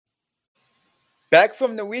Back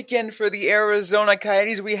from the weekend for the Arizona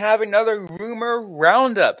Coyotes, we have another rumor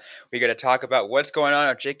roundup. We're going to talk about what's going on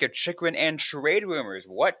with Jakob Chychrun and trade rumors.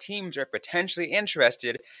 What teams are potentially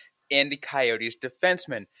interested in the Coyotes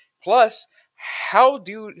defenseman? Plus, how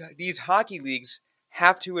do these hockey leagues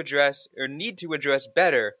have to address or need to address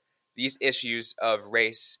better these issues of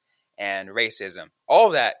race and racism? All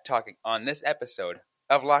that talking on this episode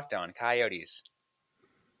of Locked On Coyotes.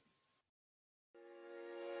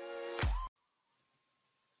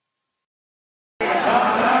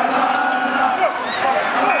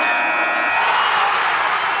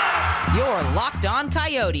 You're Locked On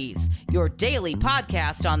Coyotes, your daily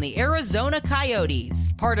podcast on the Arizona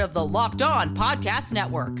Coyotes, part of the Locked On Podcast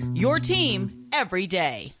Network, your team every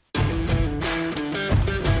day.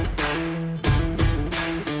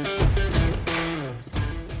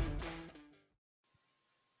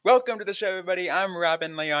 Welcome to the show, everybody. I'm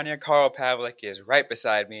Robin Leonia. Carl Pavlik is right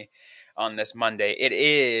beside me on this Monday. It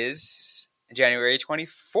is January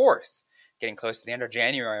 24th. Getting close to the end of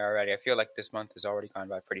January already. I feel like this month has already gone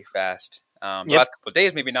by pretty fast. The last couple of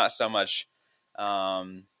days, maybe not so much,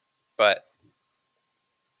 but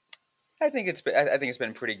I think it's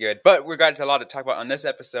been pretty good. But we've got a lot to talk about on this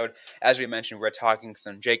episode. As we mentioned, we're talking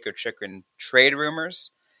some Jakob Chychrun trade rumors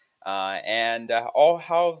and all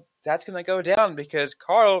how that's going to go down because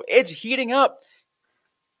Carl, it's heating up.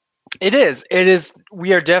 It is.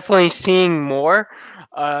 We are definitely seeing more.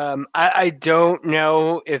 I don't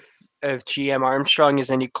know if GM Armstrong is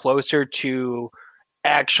any closer to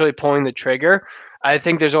actually pulling the trigger. I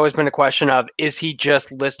think there's always been a question of, is he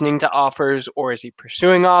just listening to offers or is he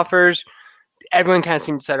pursuing offers? Everyone kind of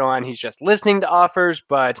seems to settle on he's just listening to offers,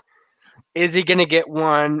 but is he going to get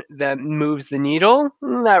one that moves the needle?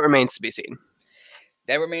 That remains to be seen.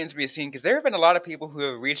 That remains to be seen because there have been a lot of people who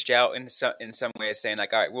have reached out in some ways saying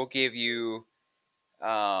like, all right, we'll give you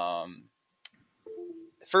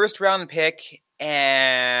first round pick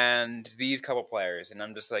and these couple players. And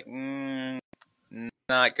I'm just like,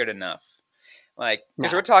 not good enough. Like,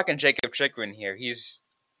 because we're talking Jakob Chychrun here. He's,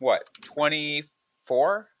 what,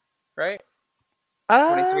 24, right?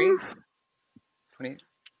 23? 20?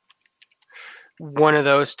 One of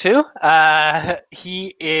those two.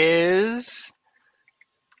 He is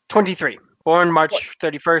 23, born March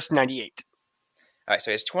 31st, 98. All right,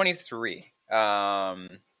 so he's 23.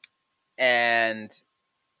 And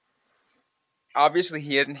obviously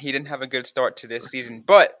he didn't have a good start to this season,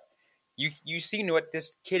 but you seen what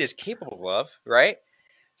this kid is capable of, right?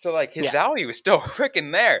 So like his value is still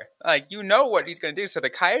freaking there. Like you know what he's gonna do. So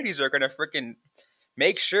the Coyotes are gonna freaking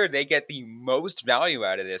make sure they get the most value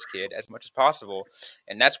out of this kid as much as possible,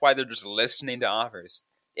 and that's why they're just listening to offers.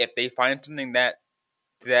 If they find something that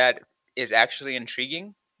is actually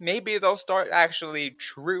intriguing, maybe they'll start actually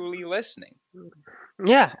truly listening.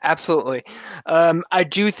 Yeah, absolutely. I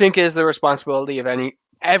do think it is the responsibility of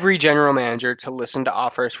every general manager to listen to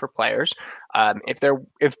offers for players.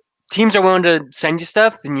 If teams are willing to send you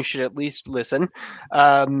stuff, then you should at least listen.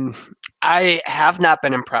 I have not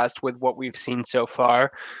been impressed with what we've seen so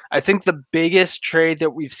far. I think the biggest trade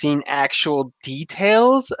that we've seen actual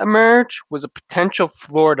details emerge was a potential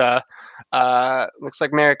Florida. Looks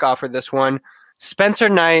like Merrick offered this one. Spencer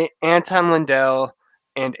Knight, Anton Lundell,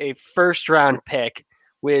 and a first-round pick,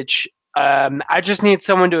 which I just need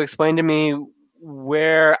someone to explain to me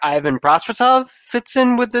where Ivan Prosvetov fits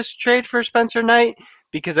in with this trade for Spencer Knight,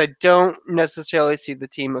 because I don't necessarily see the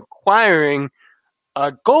team acquiring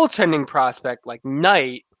a goaltending prospect like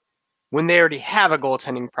Knight when they already have a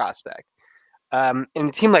goaltending prospect. And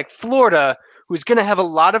a team like Florida, who's going to have a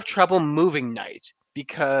lot of trouble moving Knight,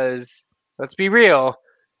 because, let's be real,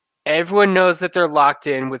 everyone knows that they're locked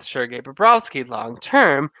in with Sergei Bobrovsky long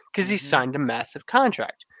term because he signed a massive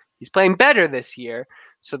contract. He's playing better this year,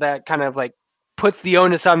 so that kind of like puts the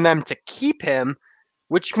onus on them to keep him,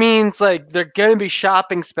 which means like they're going to be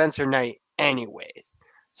shopping Spencer Knight anyways.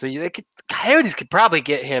 So the Coyotes could probably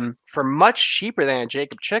get him for much cheaper than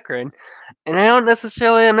Jakob Chychrun, and I'm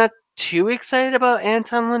not too excited about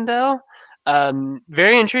Anton Lundell.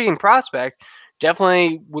 Very intriguing prospect.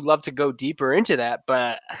 Definitely would love to go deeper into that,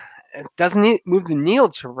 but it doesn't move the needle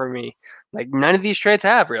for me. Like none of these trades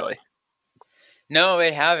have really. No,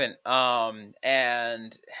 it haven't.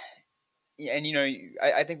 And you know,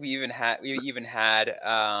 I think we even had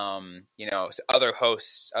other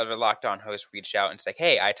hosts, other Locked On hosts reached out and said,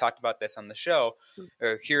 "Hey, I talked about this on the show,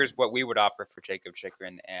 or here's what we would offer for Jakob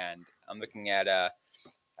Chychrun." And I'm looking at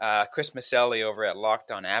Chris Maselli over at Locked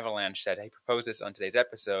On Avalanche said he proposed this on today's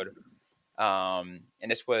episode, and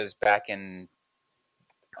this was back in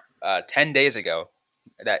 10 days ago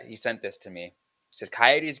that he sent this to me. He says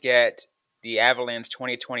Coyotes get the Avalanche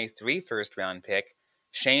 2023 first round pick,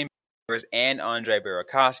 Shane Bowers, and Andre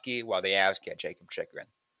Burakovsky, while the Avs get Jakob Chychrun.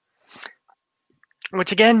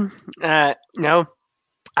 Which again, no.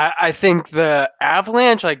 I think the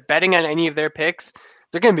Avalanche, like betting on any of their picks,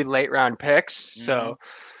 they're going to be late round picks. So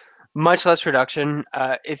much less production.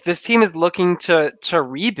 If this team is looking to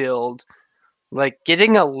rebuild, like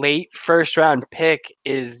getting a late first round pick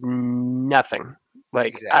is nothing.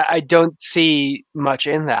 Like Exactly. I don't see much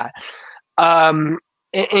in that.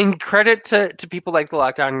 In credit to people like the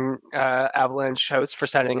Lockdown Avalanche hosts for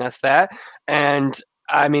sending us that, and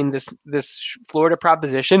I mean this Florida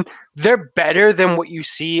proposition, they're better than what you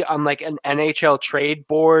see on like an NHL trade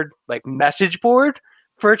board, like message board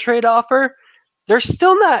for a trade offer. They're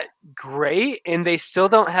still not great, and they still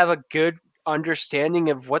don't have a good understanding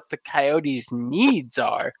of what the Coyotes' needs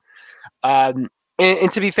are.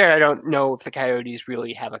 And to be fair, I don't know if the Coyotes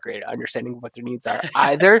really have a great understanding of what their needs are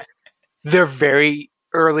either. They're very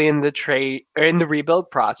early in the trade or in the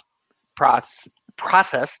rebuild process.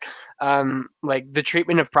 Like the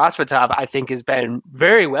treatment of Prosvetov, I think, has been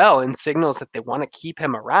very well and signals that they want to keep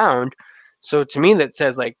him around. So to me, that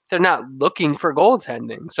says like they're not looking for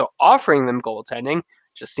goaltending. So offering them goaltending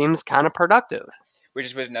just seems kind of productive.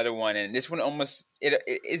 Which was another one, and this one almost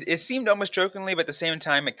it seemed almost jokingly, but at the same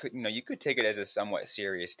time, it could, you could take it as a somewhat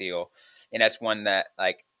serious deal, and that's one that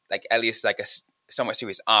like at least like a somewhat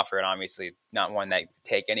serious offer, and obviously not one that you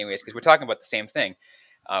take anyways, because we're talking about the same thing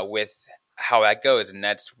with how that goes, and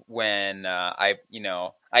that's when I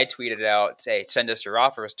tweeted out, "Hey, send us your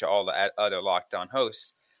offers" to all the other Locked On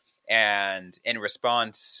hosts, and in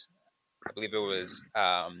response, I believe it was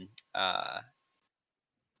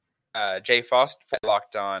Jay Foster,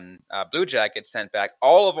 Locked On Blue Jackets, sent back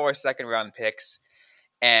all of our second round picks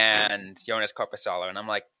and Jonas Korpisalo, and I'm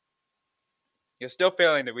like, you're still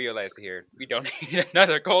failing to realize here we don't need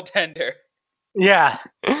another goaltender. Yeah.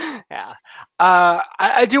 Yeah.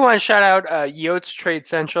 I do want to shout out Yotes Trade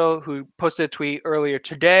Central, who posted a tweet earlier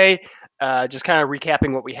today, just kind of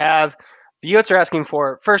recapping what we have. The Yotes are asking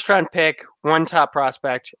for first round pick, one top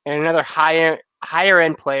prospect, and another higher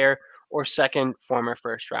end player or second former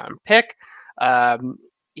first round pick.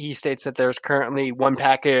 He states that there's currently one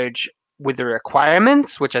package with the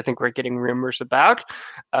requirements, which I think we're getting rumors about.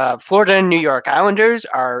 Florida and New York Islanders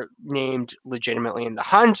are named legitimately in the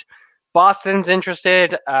hunt. Boston's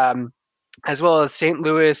interested, as well as St.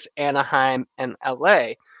 Louis, Anaheim, and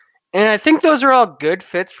LA. And I think those are all good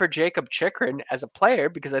fits for Jakob Chychrun as a player,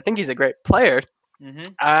 because I think he's a great player.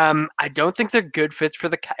 Mm-hmm. I don't think they're good fits for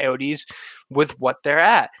the Coyotes with what they're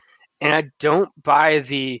at. And I don't buy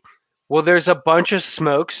the, well, there's a bunch of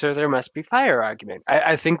smoke, so there must be fire argument.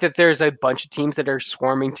 I think that there's a bunch of teams that are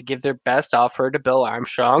swarming to give their best offer to Bill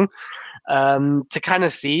Armstrong to kind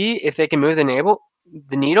of see if they can move the needle.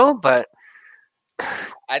 But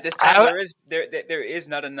at this time, there is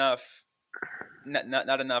not enough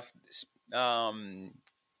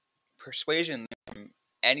persuasion from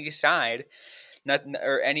any side,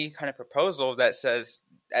 or any kind of proposal that says,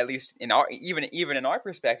 at least in our even in our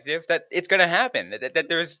perspective, that it's going to happen,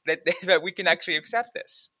 that we can actually accept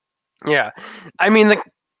this. Yeah, I mean, the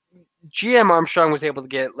GM Armstrong was able to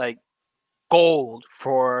get like gold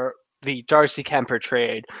for the Darcy Kemper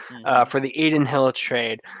trade, for the Aiden Hill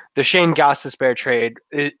trade, the Shane Gostisbehere trade.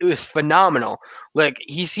 It was phenomenal. Like,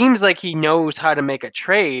 he seems like he knows how to make a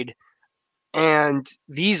trade, and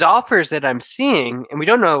these offers that I'm seeing, and we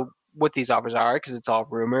don't know what these offers are because it's all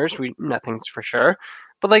rumors. Nothing's for sure,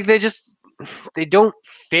 but like they don't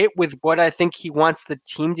fit with what I think he wants the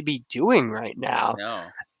team to be doing right now. No.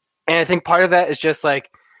 And I think part of that is just like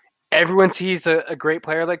everyone sees a great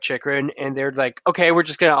player like Chychrun, and they're like, okay, we're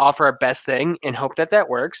just going to offer our best thing and hope that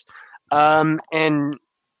works. And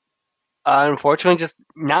unfortunately, just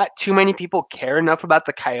not too many people care enough about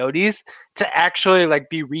the Coyotes to actually like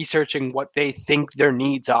be researching what they think their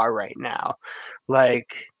needs are right now.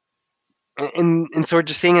 Like, and so we're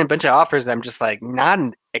just seeing a bunch of offers that I'm just like not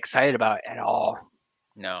excited about at all.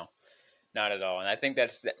 No, not at all. And I think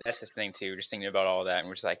that's the thing too. Just thinking about all that, and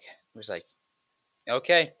we're just like,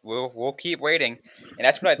 okay, we'll keep waiting. And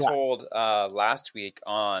that's what I told last week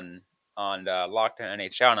on Locked On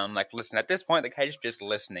NHL. And I'm like, listen, at this point, the Coyotes are just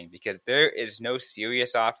listening, because there is no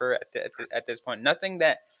serious offer at this point. Nothing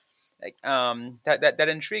that like that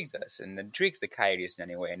intrigues us and intrigues the Coyotes in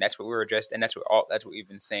any way. And that's what that's what we've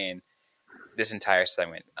been saying this entire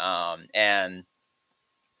segment. And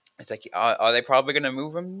it's like, are they probably going to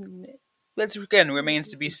move him? That's, again, remains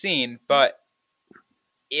to be seen. But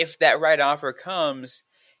if that right offer comes,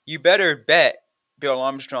 you better bet Bill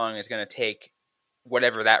Armstrong is going to take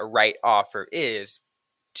whatever that right offer is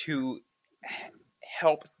to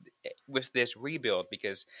help with this rebuild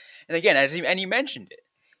because, and again, you mentioned it,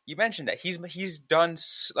 you mentioned that he's done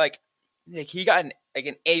like he got an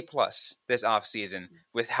A+ this offseason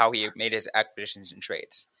with how he made his acquisitions and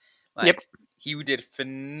trades. Like, Yep. He did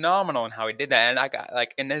phenomenal in how he did that, and I got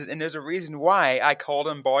and there's a reason why I called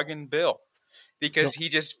him Bargain Bill, because he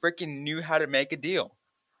just freaking knew how to make a deal.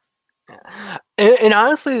 And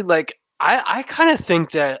honestly, like I kind of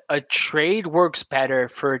think that a trade works better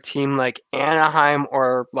for a team like Anaheim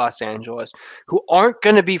or Los Angeles, who aren't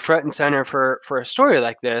going to be front and center for a story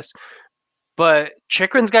like this. But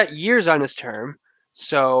Chychrun's got years on his term,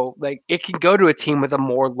 so like it can go to a team with a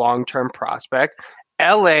more long-term prospect.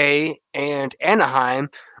 LA and Anaheim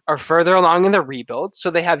are further along in the rebuild, so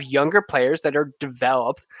they have younger players that are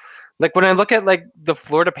developed. Like when I look at like the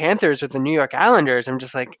Florida Panthers with the New York Islanders, I'm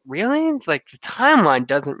just like, really? Like the timeline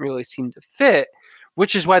doesn't really seem to fit,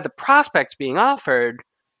 which is why the prospects being offered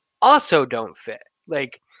also don't fit.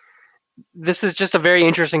 Like this is just a very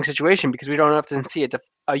interesting situation because we don't often see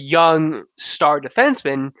a young star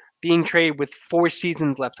defenseman being traded with 4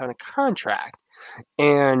 seasons left on a contract.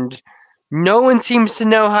 And no one seems to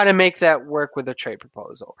know how to make that work with a trade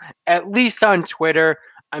proposal. At least on Twitter,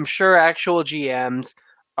 I'm sure actual GMs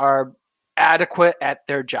are adequate at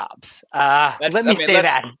their jobs. Let's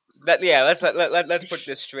put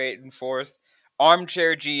this straight and forth.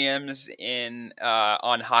 Armchair GMs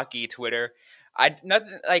on hockey Twitter.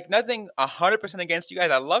 Nothing 100% against you guys.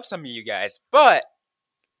 I love some of you guys, but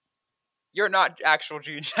you're not actual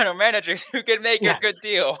general managers who can make a good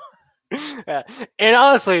deal. And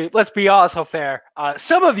honestly, let's be also fair.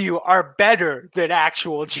 Some of you are better than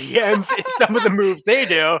actual GMs in some of the moves they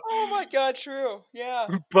do. Oh my god, true. Yeah.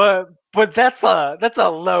 But that's a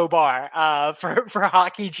low bar for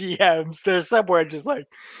hockey GMs. There's somewhere just like,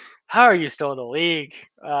 how are you still in the league?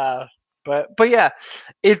 But yeah,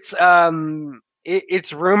 it's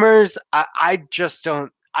rumors. I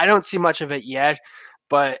don't see much of it yet,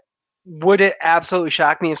 but would it absolutely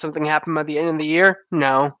shock me if something happened by the end of the year?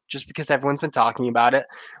 No, just because everyone's been talking about it.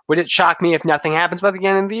 Would it shock me if nothing happens by the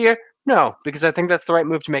end of the year? No, because I think that's the right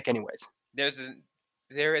move to make anyways. There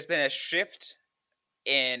has been a shift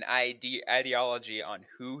in ideology on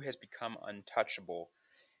who has become untouchable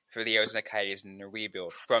for the Arizona Coyotes in the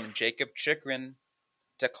rebuild, from Jakob Chychrun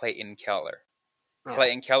to Clayton Keller. Yeah.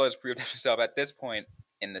 Clayton Keller's proved himself at this point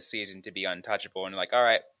in the season to be untouchable, and like, all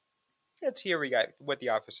right, let's hear what the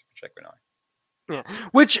offers for Chychrun are. Yeah,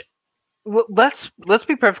 which let's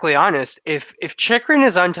be perfectly honest. If Chychrun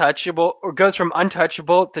is untouchable or goes from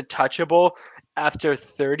untouchable to touchable after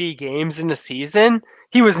 30 games in a season,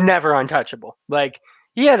 he was never untouchable. Like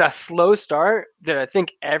he had a slow start that I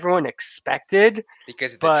think everyone expected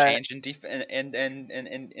because of the change in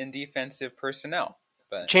defensive personnel.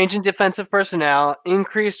 Change in defensive personnel,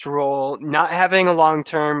 increased role, not having a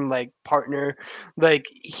long-term like partner. Like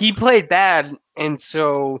he played bad, and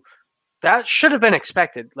so that should have been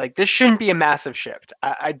expected. Like this shouldn't be a massive shift.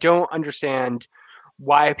 I don't understand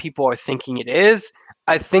why people are thinking it is.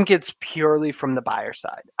 I think it's purely from the buyer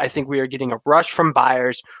side. I think we are getting a rush from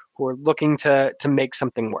buyers who are looking to make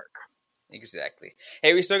something work. Exactly.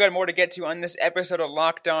 Hey, we still got more to get to on this episode of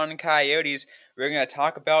Locked On Coyotes. We're going to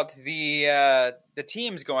talk about the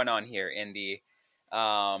teams going on here in the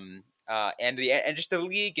and just the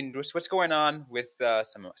league and just what's going on with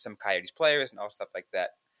some Coyotes players and all stuff like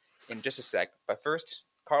that in just a sec. But first,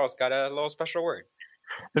 Carl's got a little special word.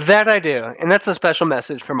 That I do, and that's a special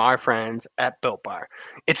message from our friends at Built Bar.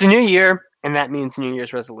 It's a new year, and that means New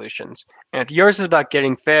Year's resolutions. And if yours is about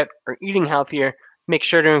getting fit or eating healthier, make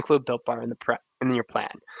sure to include Built Bar in your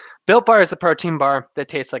plan. Built Bar is the protein bar that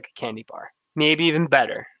tastes like a candy bar, maybe even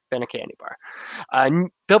better than a candy bar.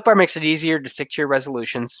 Built Bar makes it easier to stick to your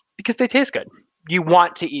resolutions because they taste good. You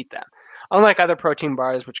want to eat them, unlike other protein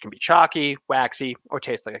bars, which can be chalky, waxy, or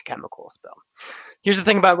taste like a chemical spill. Here's the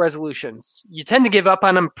thing about resolutions. You tend to give up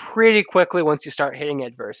on them pretty quickly once you start hitting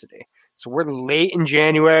adversity. So we're late in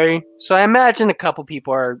January, so I imagine a couple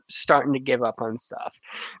people are starting to give up on stuff.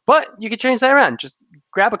 But you can change that around. Just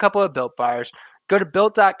grab a couple of Built Bars, go to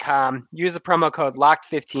Built.com, use the promo code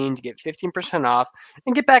LOCKED15 to get 15% off,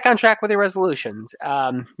 and get back on track with your resolutions.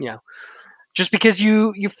 Just because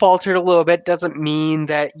you faltered a little bit doesn't mean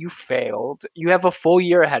that you failed. You have a full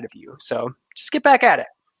year ahead of you, so just get back at it.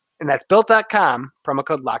 And that's Built.com, promo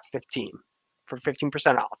code LOCKED15 for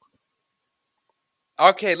 15% off.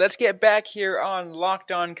 Okay, let's get back here on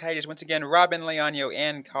Locked On Coyotes. Once again, Robin Leonio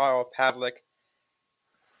and Carl Pavlik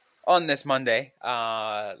on this Monday.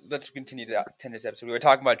 Let's continue to attend this episode. We were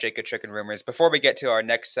talking about Jakob Chychrun rumors. Before we get to our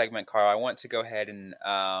next segment, Carl, I want to go ahead and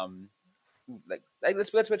let's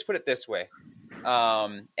put it this way.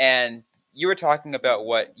 And you were talking about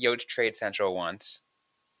what Yotes Trade Central wants,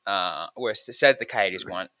 or says the Coyotes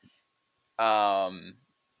want.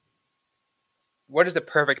 What does the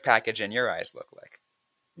perfect package in your eyes look like?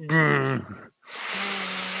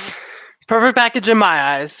 Perfect package in my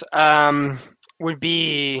eyes would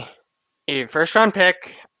be a first-round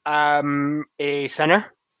pick, a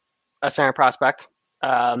center prospect,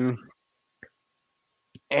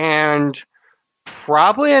 and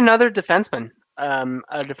probably another defenseman,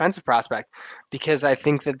 a defensive prospect, because I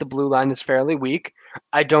think that the blue line is fairly weak.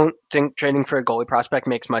 I don't think trading for a goalie prospect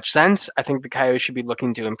makes much sense. I think the Coyotes should be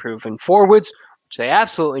looking to improve in forwards, which they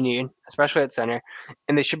absolutely need, especially at center,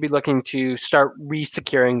 and they should be looking to start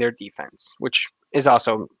re-securing their defense, which is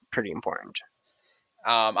also pretty important.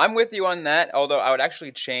 I'm with you on that, although I would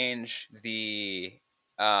actually change the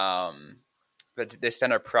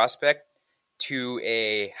center prospect to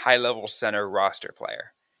a high-level center roster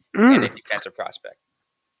player and a defensive prospect.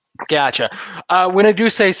 Gotcha. When I do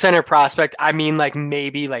say center prospect, I mean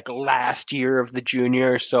maybe last year of the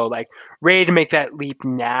junior, so ready to make that leap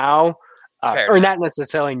now, or not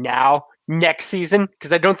necessarily now, next season,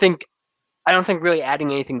 because I don't think really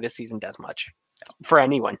adding anything this season does much for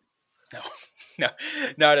anyone. No,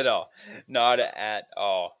 not at all. Not at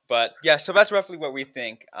all. But yeah, so that's roughly what we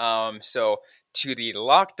think. So to the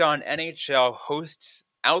Locked On NHL hosts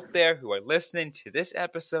out there who are listening to this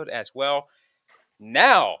episode as well,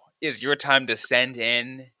 now is your time to send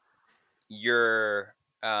in your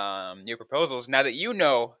proposals now that you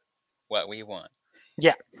know what we want.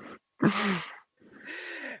 Yeah.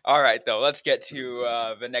 All right, though, let's get to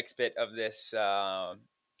the next bit of this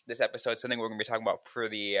episode, something we're going to be talking about for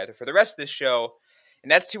the rest of the show,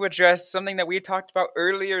 and that's to address something that we talked about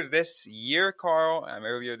earlier this year, Carl,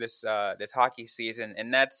 earlier this hockey season,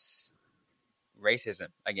 and that's racism.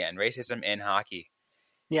 Again, racism in hockey.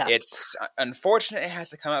 Yeah. It's unfortunate it has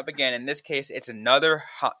to come up again. In this case, it's another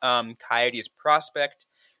Coyotes prospect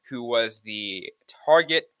who was the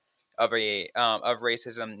target of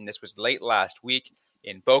racism, and this was late last week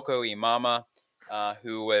in Boko Imama,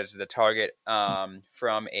 who was the target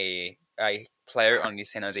from a player on the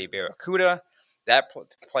San Jose Barracuda. That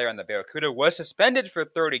player on the Barracuda was suspended for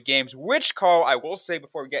 30 games, which, Carl, I will say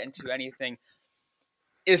before we get into anything,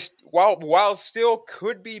 is while still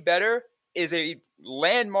could be better, is a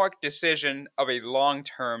landmark decision of a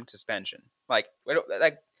long-term suspension.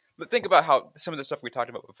 Think about how some of the stuff we talked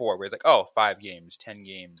about before, where it's 5 games, 10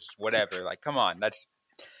 games, whatever. Come on, that's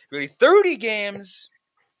really 30 games.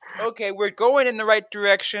 Okay, we're going in the right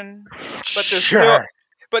direction,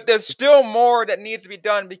 but there's still more that needs to be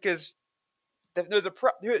done because here's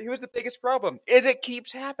the biggest problem: is it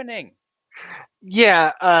keeps happening.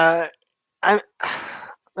 Yeah,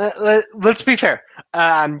 let's be fair.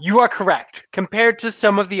 You are correct. Compared to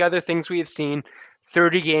some of the other things we have seen,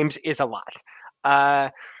 30 games is a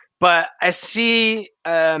lot. But I see,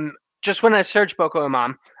 just when I search Boko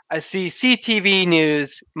Imam, I see CTV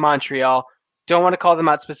News Montreal. Don't want to call them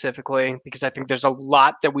out specifically because I think there's a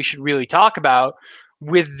lot that we should really talk about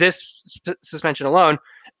with this suspension alone.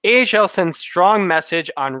 AHL sends strong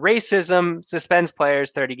message on racism, suspends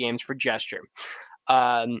players 30 games for gesture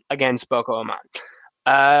against Boko Imam.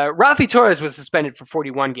 Rafi Torres was suspended for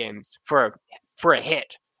 41 games for a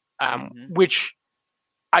hit, which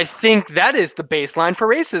I think that is the baseline for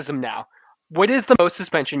racism now. What is the most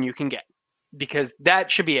suspension you can get? Because that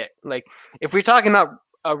should be it. If we're talking about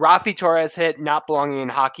a Rafi Torres hit not belonging in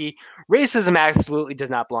hockey, racism absolutely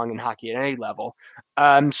does not belong in hockey at any level.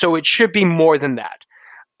 So it should be more than that.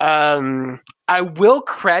 I will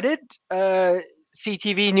credit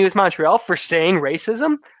CTV News Montreal for saying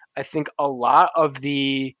racism. I think a lot of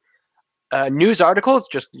the news articles,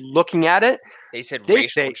 just looking at it, they said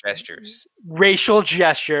racial gestures. Racial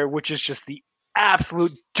gesture, which is just the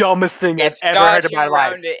absolute dumbest thing I've ever heard in my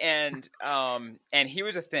life. And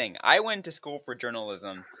here's the thing. I went to school for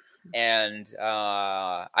journalism, and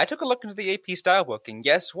I took a look into the AP style book, and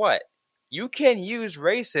guess what? You can use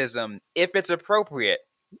racism if it's appropriate.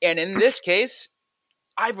 And in this case,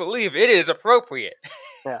 I believe it is appropriate.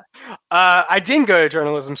 Yeah. I didn't go to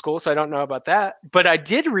journalism school, so I don't know about that. But I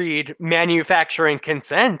did read Manufacturing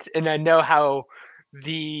Consent, and I know how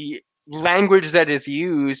the language that is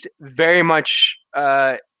used very much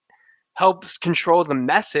helps control the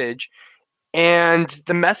message. And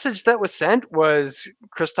the message that was sent was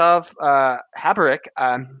Christoph Haberik,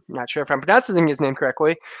 I'm not sure if I'm pronouncing his name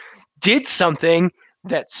correctly, did something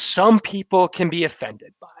that some people can be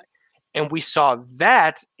offended by. And we saw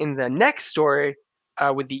that in the next story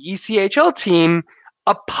with the ECHL team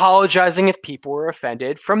apologizing if people were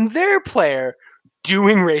offended from their player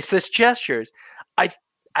doing racist gestures.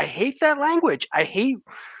 I hate that language. I hate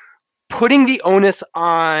putting the onus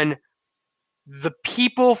on the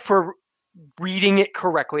people for reading it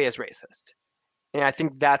correctly as racist. And I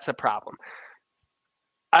think that's a problem.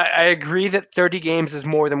 I agree that 30 games is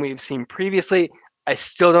more than we've seen previously. I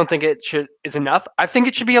still don't think it is enough. I think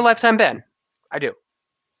it should be a lifetime ban. I do.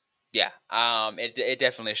 Yeah, it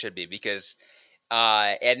definitely should be because,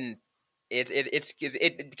 and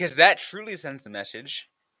because that truly sends the message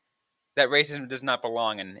that racism does not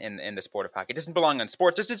belong in the sport of hockey. It doesn't belong in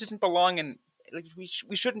sports. It doesn't belong in. Like,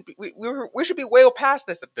 we shouldn't be. We should be way past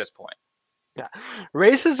this at this point. Yeah,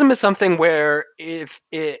 racism is something where if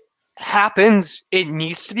it happens, it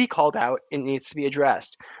needs to be called out. It needs to be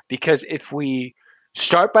addressed, because if we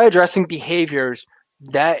start by addressing behaviors,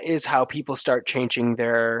 that is how people start changing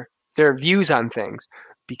their views on things.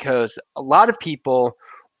 Because a lot of people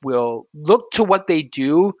will look to what they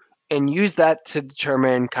do and use that to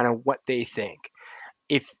determine kind of what they think.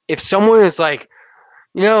 If someone is like,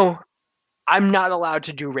 I'm not allowed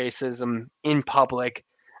to do racism in public,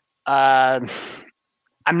 I'm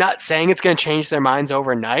not saying it's going to change their minds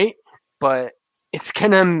overnight, but it's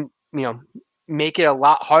going to, make it a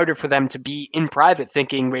lot harder for them to be in private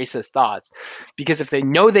thinking racist thoughts. Because if they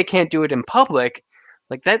know they can't do it in public,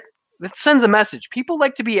 like that sends a message. People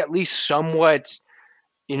like to be at least somewhat,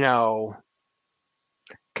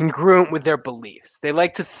 congruent with their beliefs. They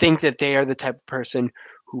like to think that they are the type of person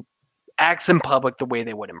who acts in public the way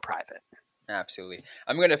they would in private. Absolutely.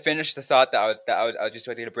 I'm going to finish the thought that I was just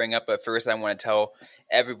ready to bring up, but first I want to tell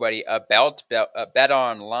everybody about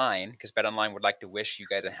BetOnline, because BetOnline would like to wish you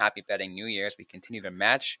guys a happy betting New Year as we continue to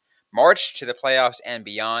march to the playoffs and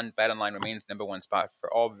beyond. BetOnline remains the number one spot for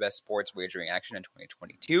all the best sports wagering action in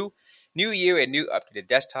 2022. New year, a new updated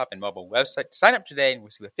desktop and mobile website. Sign up today and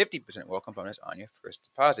receive a 50% welcome bonus on your first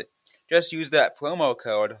deposit. Just use that promo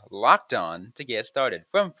code LOCKEDON to get started.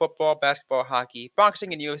 From football, basketball, hockey,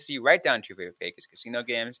 boxing, and UFC, right down to your favorite Vegas casino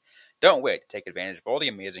games. Don't wait to take advantage of all the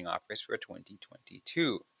amazing offers for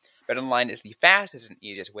 2022. BetOnline is the fastest and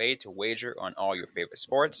easiest way to wager on all your favorite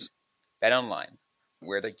sports. BetOnline,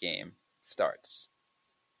 where the game starts.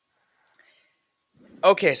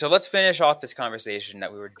 Okay, so let's finish off this conversation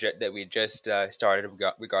that we just started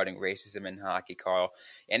regarding racism in hockey, Carl.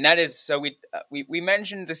 And that is, so we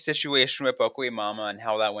mentioned the situation with Bokwe Mama and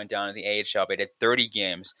how that went down in the AHL. They did 30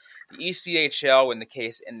 games. The ECHL,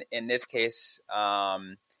 in this case,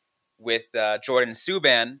 with Jordan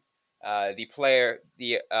Subban,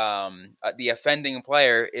 the offending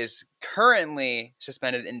player is currently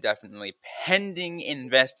suspended indefinitely pending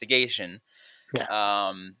investigation.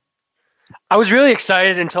 Yeah. I was really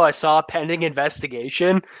excited until I saw pending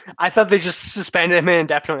investigation. I thought they just suspended him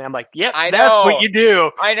indefinitely. I'm like, yep, that's what you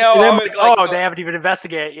do. I know. And I was like, they haven't even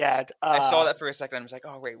investigated yet. I saw that for a second. I was like,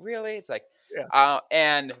 oh, wait, really? It's like, yeah.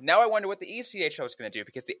 And now I wonder what the ECHL is going to do,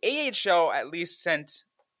 because the AHL at least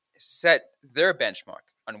set their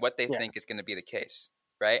benchmark on what they think is going to be the case,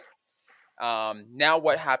 right? Now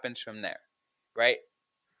what happens from there, right?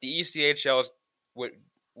 The ECHL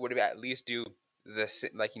would at least do this,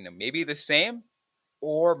 maybe the same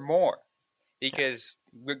or more, because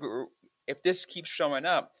if this keeps showing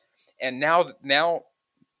up, and now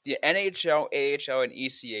the NHL, AHL, and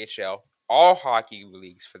ECHL, all hockey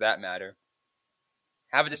leagues for that matter,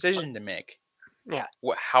 have a decision to make. Yeah,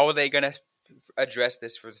 how are they going to address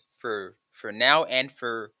this for now and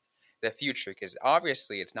for the future? Because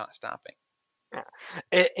obviously it's not stopping.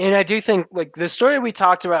 Yeah. And I do think, like, the story we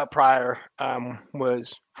talked about prior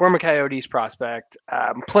was former Coyotes prospect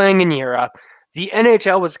playing in Europe. The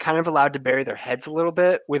NHL was kind of allowed to bury their heads a little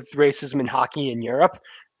bit with racism in hockey in Europe.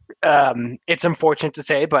 It's unfortunate to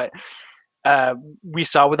say, but we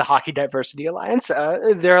saw with the Hockey Diversity Alliance,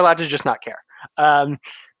 they're allowed to just not care.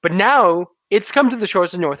 But now it's come to the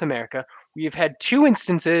shores of North America. We've had two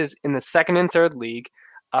instances in the second and third league.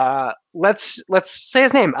 Let's say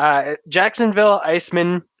his name. Jacksonville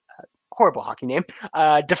Iceman, horrible hockey name.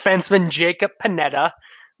 Defenseman Jacob Panetta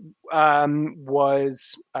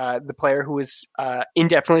was the player who was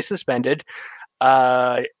indefinitely suspended.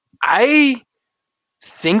 I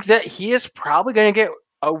think that he is probably going to get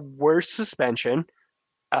a worse suspension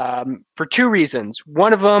for two reasons.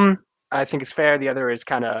 One of them I think is fair. The other is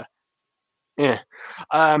kind of,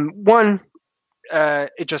 one,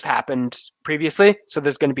 it just happened previously, so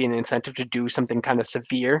there's going to be an incentive to do something kind of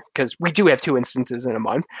severe, because we do have two instances in a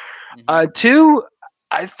month. Mm-hmm. Two,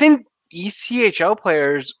 I think ECHL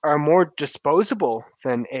players are more disposable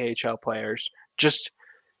than AHL players, just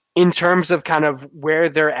in terms of kind of where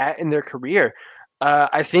they're at in their career.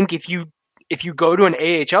 I think if you go to an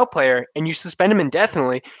AHL player and you suspend him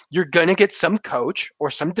indefinitely, you're going to get some coach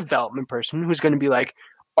or some development person who's going to be like,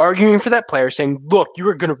 arguing for that player, saying, look, you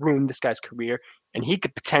are going to ruin this guy's career, and he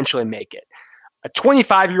could potentially make it. A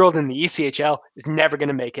 25-year-old in the ECHL is never going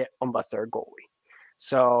to make it unless they're a goalie.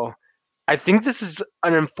 So I think this is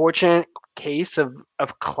an unfortunate case of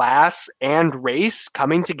class and race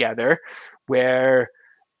coming together where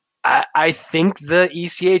I think the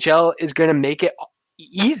ECHL is going to make it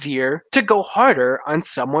easier to go harder on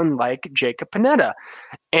someone like Jacob Panetta.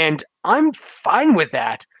 And I'm fine with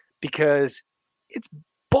that because it's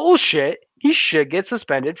bullshit. He should get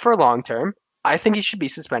suspended for long term. I think he should be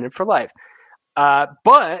suspended for life.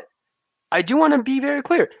 But I do want to be very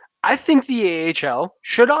clear. I think the AHL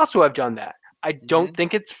should also have done that. I don't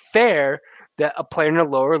think it's fair that a player in a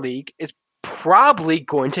lower league is probably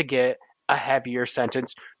going to get a heavier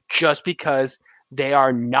sentence just because they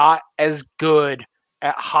are not as good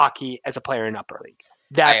at hockey as a player in upper league.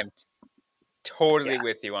 I am totally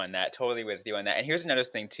with you on that. And here's another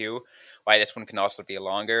thing too, why this one can also be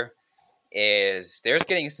longer, is there's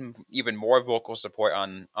getting some even more vocal support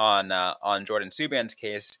on Jordan Subban's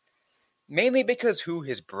case, mainly because who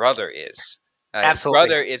his brother is. Absolutely. His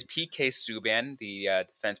brother is PK Subban, the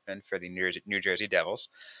defenseman for the New Jersey Devils.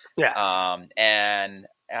 Yeah. And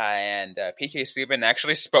PK Subban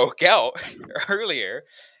actually spoke out earlier,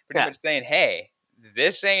 pretty much saying, "Hey,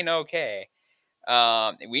 this ain't okay.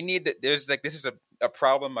 We need that. There's like this is a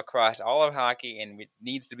problem across all of hockey, and it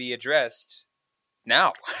needs to be addressed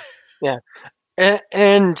now." Yeah,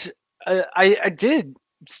 and I did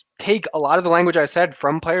take a lot of the language I said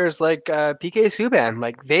from players like PK Subban.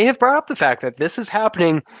 Like, they have brought up the fact that this is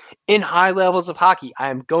happening in high levels of hockey.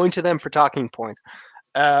 I am going to them for talking points.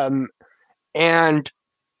 And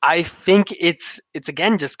I think it's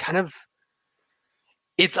again just kind of,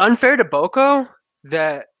 it's unfair to Boko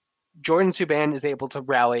that Jordan Subban is able to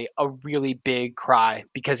rally a really big cry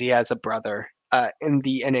because he has a brother in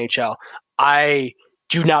the NHL. I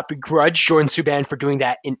do not begrudge Jordan Subban for doing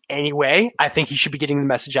that in any way. I think he should be getting the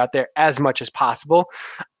message out there as much as possible.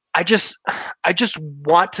 I just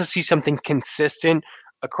want to see something consistent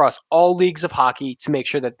across all leagues of hockey to make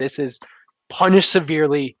sure that this is punished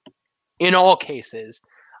severely in all cases.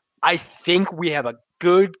 I think we have a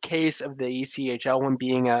good case of the ECHL one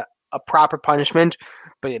being a proper punishment,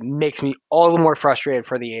 but it makes me all the more frustrated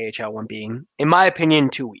for the AHL one being, in my opinion,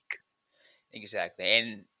 too weak. Exactly.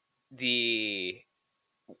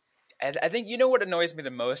 And I think you know what annoys me the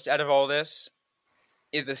most out of all this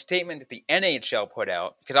is the statement that the NHL put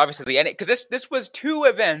out, because obviously because this was two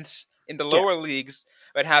events in the lower leagues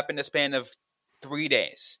that happened in a span of 3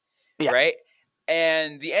 days, right?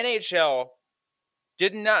 And the NHL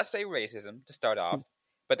did not say racism to start off,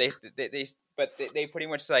 but they pretty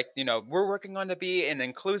much like, we're working on to be an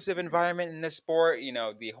inclusive environment in this sport.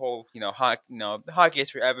 The whole hockey is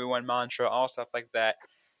for everyone mantra, all stuff like that.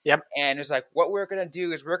 Yep. And it's like, what we're going to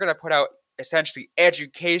do is we're going to put out essentially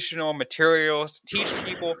educational materials to teach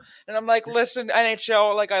people. And I'm like, listen,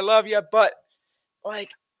 NHL, like, I love you, but like,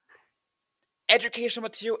 educational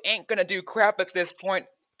material ain't going to do crap at this point.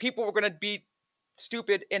 People are going to be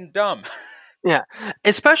stupid and dumb. Yeah,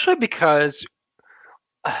 especially because,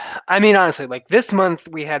 I mean, honestly, like this month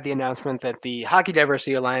we had the announcement that the Hockey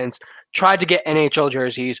Diversity Alliance tried to get NHL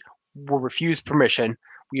jerseys, were refused permission.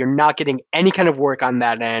 We are not getting any kind of work on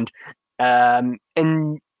that end.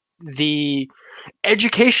 And the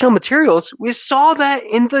educational materials, we saw that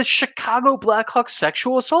in the Chicago Blackhawks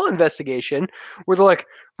sexual assault investigation, where they're like,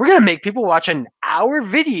 we're going to make people watch an hour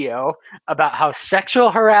video about how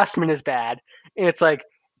sexual harassment is bad. And it's like,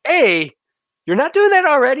 A, you're not doing that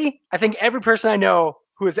already? I think every person I know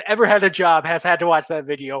who has ever had a job has had to watch that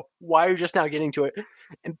video. Why are you just now getting to it?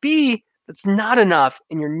 And B, that's not enough,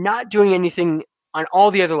 and you're not doing anything on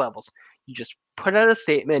all the other levels. You just put out a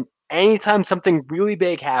statement anytime something really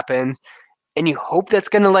big happens, and you hope that's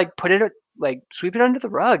going to sweep it under the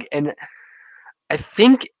rug. And I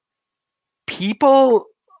think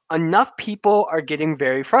enough people are getting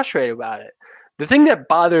very frustrated about it. The thing that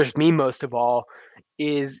bothers me most of all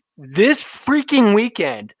is this freaking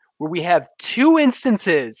weekend where we have 2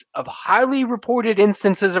 instances of highly reported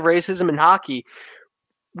instances of racism in hockey.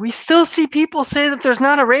 We still see people say that there's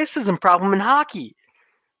not a racism problem in hockey.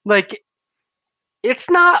 Like, it's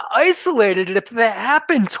not isolated if that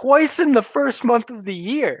happened twice in the first month of the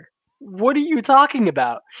year. What are you talking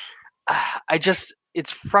about?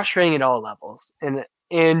 It's frustrating at all levels.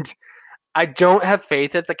 And I don't have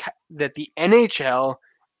faith that the NHL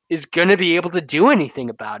is going to be able to do anything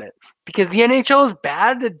about it, because the NHL is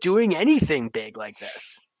bad at doing anything big like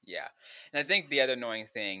this. Yeah. And I think the other annoying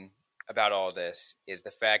thing about all this is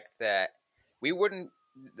the fact that we wouldn't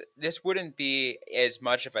this wouldn't be as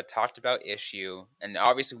much of a talked about issue. And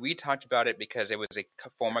obviously we talked about it because it was a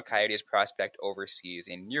former Coyotes prospect overseas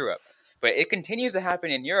in Europe. But it continues to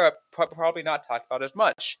happen in Europe, probably not talked about as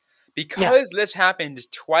much. Yeah. Because this happened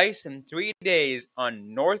twice in 3 days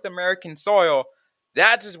on North American soil,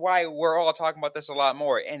 that is why we're all talking about this a lot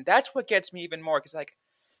more. And that's what gets me even more,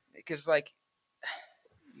 because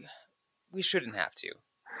we shouldn't have to.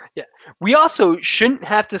 Yeah. We also shouldn't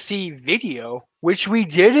have to see video, which we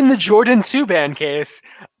did in the Jordan Subban case,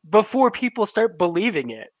 before people start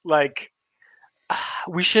believing it. Like,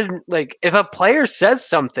 we shouldn't, like, if a player says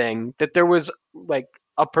something that there was, like,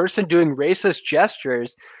 a person doing racist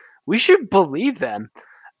gestures, we should believe them.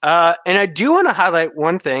 And I do want to highlight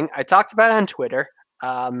one thing. I talked about it on Twitter,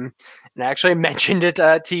 and I actually mentioned it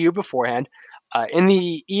to you beforehand. In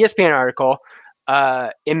the ESPN article,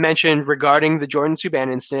 it mentioned regarding the Jordan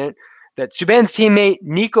Subban incident that Subban's teammate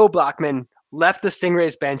Nico Blackman left the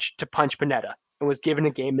Stingrays bench to punch Pineda and was given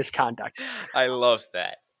a game misconduct. I love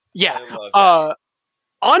that. Yeah. I love that.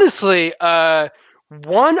 Honestly,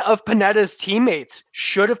 one of Pineda's teammates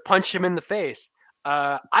should have punched him in the face.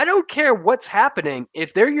 I don't care what's happening,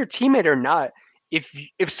 if they're your teammate or not.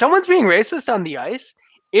 If someone's being racist on the ice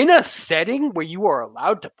in a setting where you are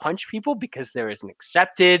allowed to punch people because there is an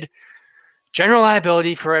accepted general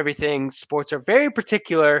liability for everything, sports are very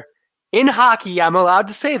particular. In hockey, I'm allowed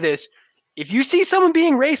to say this. If you see someone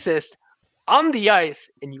being racist on the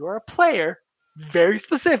ice and you are a player, very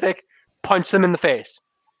specific, punch them in the face.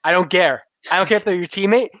 I don't care. I don't care if they're your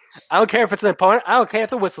teammate. I don't care if it's an opponent. I don't care if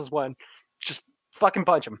the whistle's won. Just fucking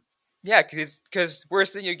punch them. Yeah, because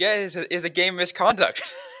worst thing you get is a game misconduct.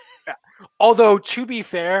 Yeah. Although, to be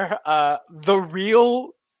fair, the real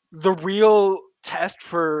test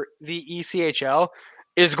for the ECHL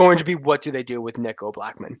is going to be what do they do with Nico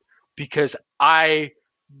Blackman, because I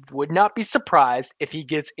would not be surprised if he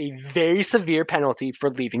gets a very severe penalty for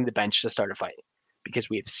leaving the bench to start a fight, because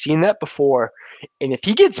we have seen that before. And if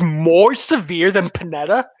he gets more severe than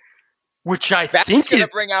Pineda, which That's think going to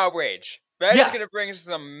bring outrage. That is going to bring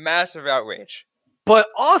some massive outrage. But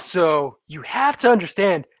also, you have to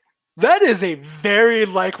understand, that is a very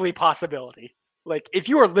likely possibility. Like, if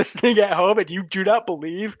you are listening at home and you do not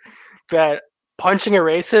believe that punching a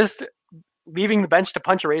racist, leaving the bench to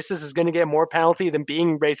punch a racist is going to get more penalty than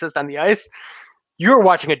being racist on the ice, you're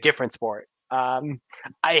watching a different sport. I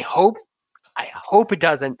hope it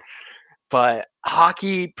doesn't. But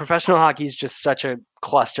hockey, professional hockey is just such a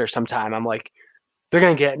cluster sometime. I'm like, they're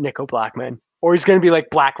going to get Nico Blackman, or he's going to be like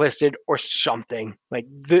blacklisted or something. Like,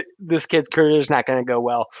 this kid's career is not going to go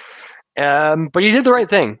well. But he did the right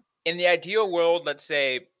thing. In the ideal world, let's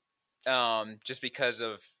say, just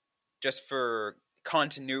for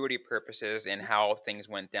continuity purposes and how things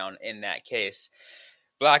went down in that case,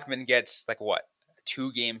 Blackman gets like what,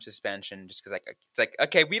 2-game suspension, just because it's like,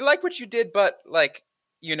 okay, we like what you did, but like,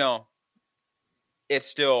 you know, it's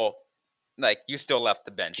still like you still left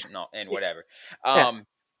the bench and whatever.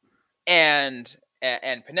 And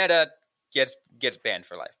Pineda gets banned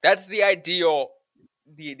for life. That's the ideal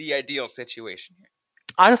situation here.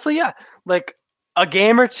 Honestly, yeah. Like, a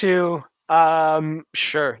game or two,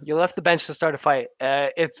 sure, you left the bench to start a fight.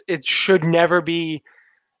 It should never be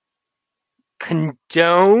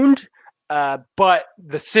condoned, but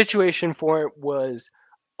the situation for it was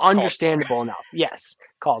understandable enough. Yes,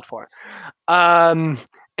 called for.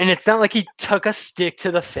 And it's not like he took a stick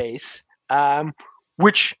to the face,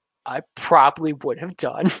 which I probably would have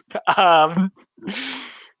done.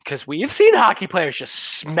 Because we have seen hockey players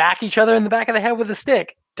just smack each other in the back of the head with a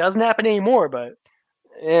stick. Doesn't happen anymore, but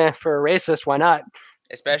for a racist, why not?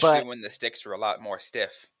 Especially when the sticks are a lot more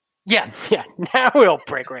stiff. Yeah. Now it'll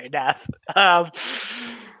break right in half.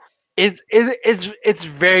 It's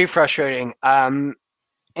very frustrating. And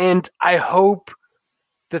I hope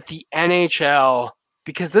that the NHL,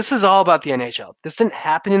 because this is all about the NHL. This didn't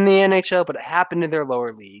happen in the NHL, but it happened in their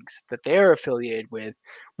lower leagues that they are affiliated with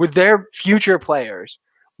their future players.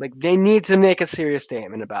 Like, they need to make a serious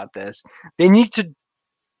statement about this. They need to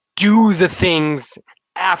do the things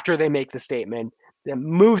after they make the statement that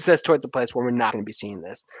moves us towards a place where we're not going to be seeing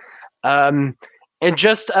this. And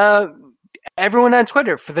just everyone on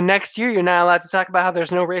Twitter, for the next year, you're not allowed to talk about how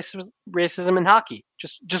there's no racism in hockey.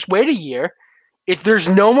 Just wait a year. If there's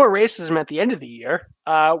no more racism at the end of the year,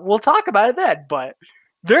 we'll talk about it then. But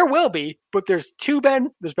there will be. But there's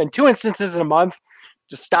been 2 instances in a month.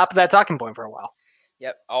 Just stop that talking point for a while.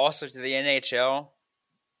 Yep. Also, to the NHL,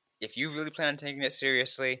 if you really plan on taking it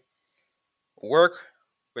seriously, work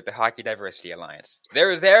with the Hockey Diversity Alliance.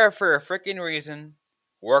 They're there for a freaking reason.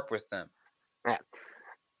 Work with them. Yeah.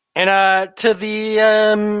 And to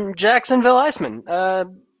the Jacksonville Iceman,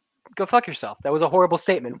 go fuck yourself. That was a horrible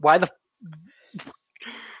statement. Why the?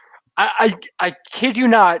 I kid you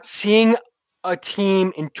not. Seeing a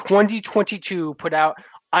team in 2022 put out,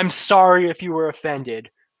 "I'm sorry if you were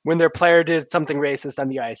offended," when their player did something racist on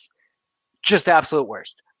the ice, just absolute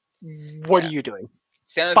worst. What are you doing?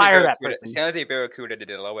 Fire that person. San Jose Barracuda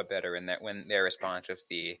did a little bit better in that when their response with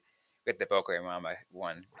the Boca Mama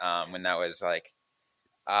one, when that was like,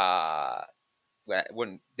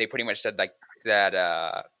 when they pretty much said like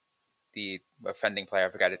that, the offending player, I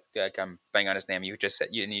forgot it, like I'm banging on his name. You just said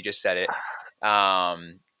you just said it.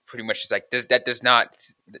 Pretty much just like that does not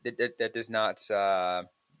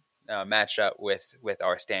match up with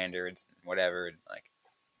our standards, whatever. Like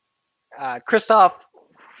Christoph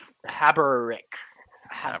Haberich.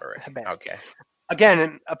 Okay.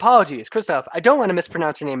 Again, apologies, Christoph. I don't want to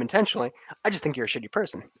mispronounce your name intentionally. I just think you're a shitty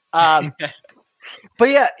person. But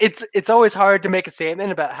yeah, it's always hard to make a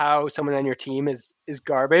statement about how someone on your team is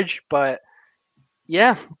garbage. But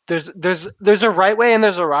yeah, there's a right way and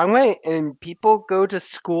there's a wrong way, and people go to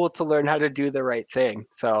school to learn how to do the right thing.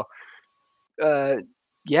 So,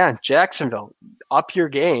 yeah, Jacksonville, up your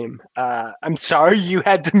game. I'm sorry you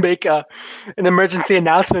had to make an emergency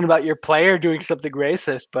announcement about your player doing something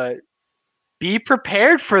racist, but be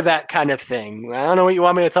prepared for that kind of thing. I don't know what you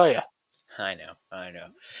want me to tell you. I know.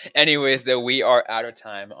 Anyways, though, we are out of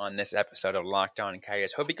time on this episode of Locked On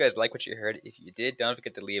Coyotes. Hope you guys like what you heard. If you did, don't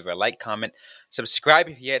forget to leave a like, comment, subscribe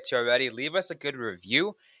if you yet to already. Leave us a good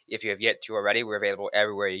review if you have yet to already. We're available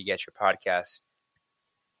everywhere you get your podcast,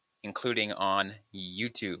 including on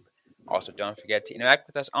YouTube. Also, don't forget to interact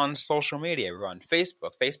with us on social media. We're on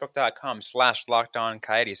Facebook,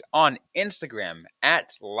 facebook.com/LockedOnCoyotes, on Instagram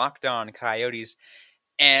 @LockedOnCoyotes,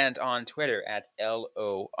 and on Twitter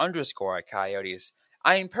 @LO_Coyotes.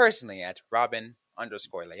 I am personally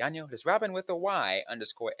 @Robin_Leano. It is Robin with a Y_LEANO.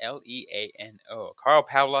 Carl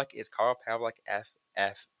Pavlik is Carl Pavlik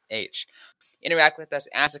FFH. Interact with us,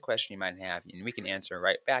 ask a question you might have, and we can answer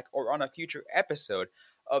right back or on a future episode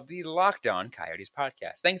of the Locked On Coyotes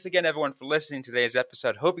podcast. Thanks again, everyone, for listening to today's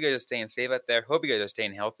episode. Hope you guys are staying safe out there. Hope you guys are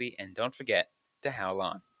staying healthy. And don't forget to howl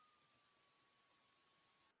on.